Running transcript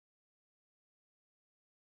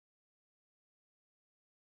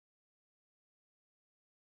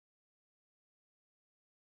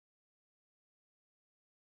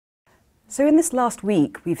So in this last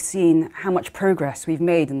week, we've seen how much progress we've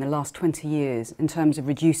made in the last 20 years in terms of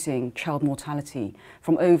reducing child mortality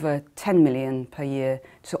from over 10 million per year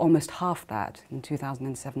to almost half that in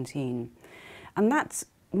 2017. And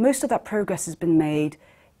most of that progress has been made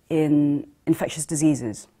in infectious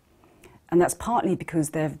diseases. And that's partly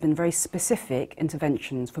because there have been very specific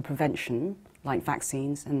interventions for prevention, like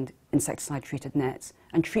vaccines and insecticide-treated nets,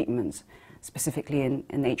 and treatments, specifically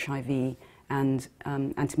in HIV and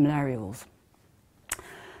antimalarials.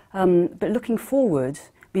 But looking forward,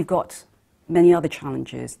 we've got many other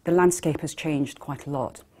challenges. The landscape has changed quite a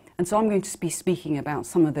lot. And so I'm going to be speaking about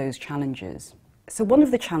some of those challenges. So one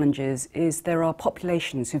of the challenges is there are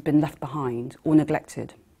populations who've been left behind or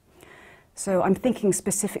neglected. So I'm thinking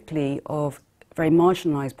specifically of very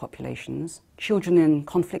marginalised populations, children in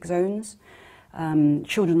conflict zones,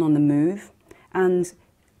 children on the move, and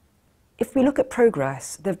if we look at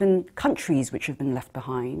progress, there have been countries which have been left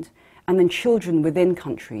behind, and then children within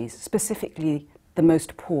countries, specifically the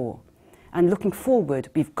most poor. And looking forward,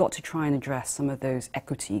 we've got to try and address some of those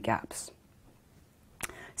equity gaps.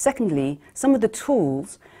 Secondly, some of the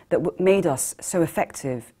tools that made us so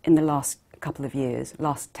effective in the last couple of years,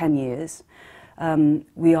 last 10 years,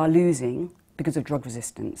 we are losing because of drug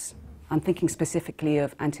resistance. I'm thinking specifically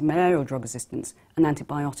of antimalarial drug resistance and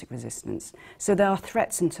antibiotic resistance. So there are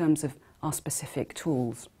threats in terms of our specific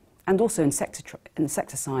tools, and also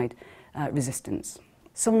insecticide resistance.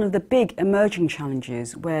 Some of the big emerging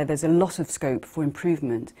challenges where there's a lot of scope for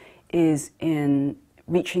improvement is in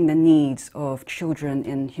reaching the needs of children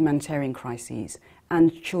in humanitarian crises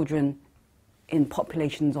and children in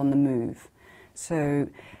populations on the move. So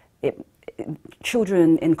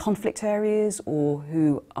children in conflict areas or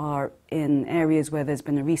who are in areas where there's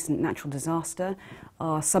been a recent natural disaster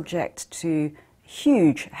are subject to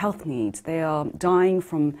huge health needs. They are dying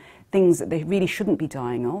from things that they really shouldn't be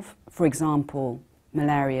dying of. For example,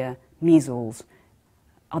 malaria, measles,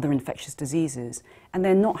 other infectious diseases. And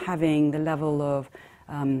they're not having the level of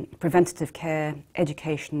preventative care,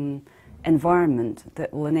 education, environment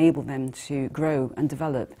that will enable them to grow and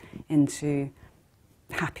develop into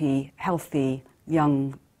happy, healthy,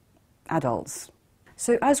 young adults.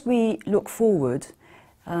 So as we look forward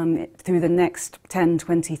through the next 10,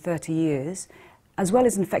 20, 30 years, as well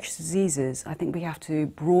as infectious diseases, I think we have to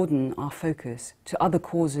broaden our focus to other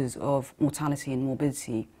causes of mortality and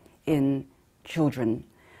morbidity in children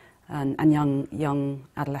and young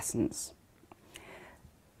adolescents.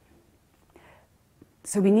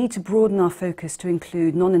 So we need to broaden our focus to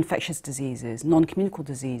include non-infectious diseases, non-communicable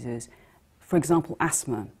diseases, for example,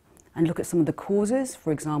 asthma, and look at some of the causes,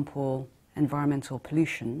 for example, environmental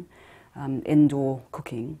pollution, indoor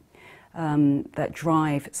cooking, that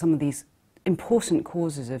drive some of these important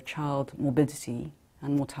causes of child morbidity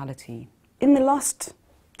and mortality. In the last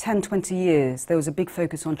 10, 20 years, there was a big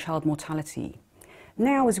focus on child mortality.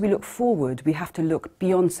 Now, as we look forward, we have to look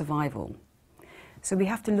beyond survival. So we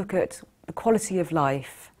have to look at the quality of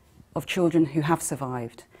life of children who have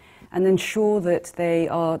survived and ensure that they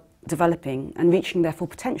are developing and reaching their full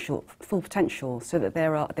potential so that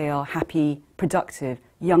they are happy, productive,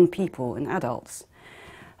 young people and adults.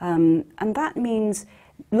 And that means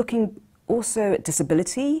looking also at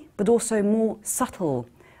disability, but also more subtle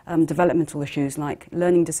developmental issues like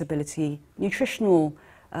learning disability, nutritional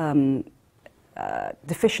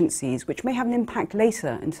deficiencies, which may have an impact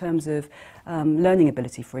later in terms of learning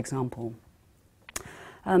ability, for example.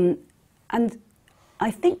 And I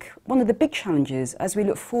think one of the big challenges as we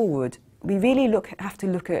look forward, we really have to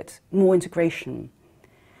look at more integration.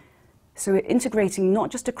 So we're integrating not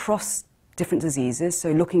just across different diseases,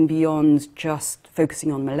 so looking beyond just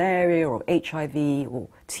focusing on malaria or HIV or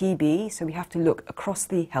TB, so we have to look across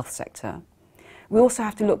the health sector. We also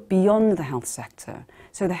have to look beyond the health sector.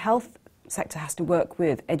 So the health sector has to work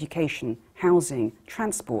with education, housing,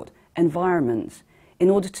 transport, environment, in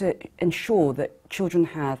order to ensure that children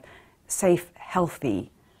have safe, healthy,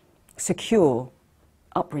 secure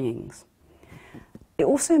upbringings. It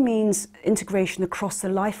also means integration across the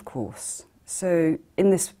life course. So in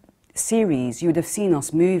this series, you would have seen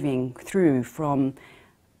us moving through from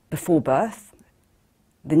before birth,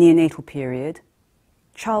 the neonatal period,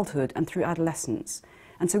 childhood, and through adolescence.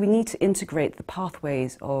 And so we need to integrate the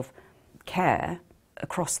pathways of care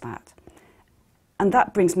across that. And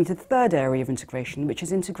that brings me to the third area of integration, which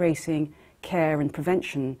is integrating care and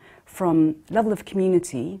prevention from level of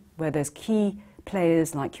community, where there's key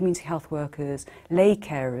players like community health workers, lay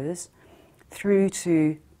carers, through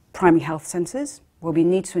to primary health centres, where we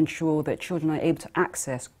need to ensure that children are able to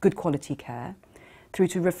access good quality care, through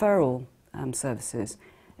to referral services.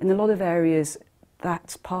 In a lot of areas,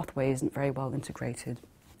 that pathway isn't very well integrated.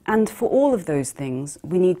 And for all of those things,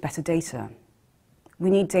 we need better data. We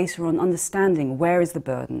need data on understanding where is the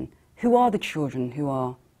burden, who are the children who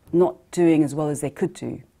are not doing as well as they could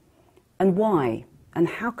do, and why, and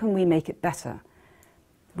how can we make it better.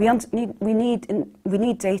 We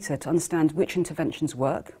need data to understand which interventions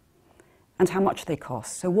work and how much they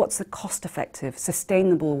cost. So what's the cost-effective,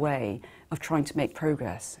 sustainable way of trying to make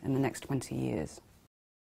progress in the next 20 years?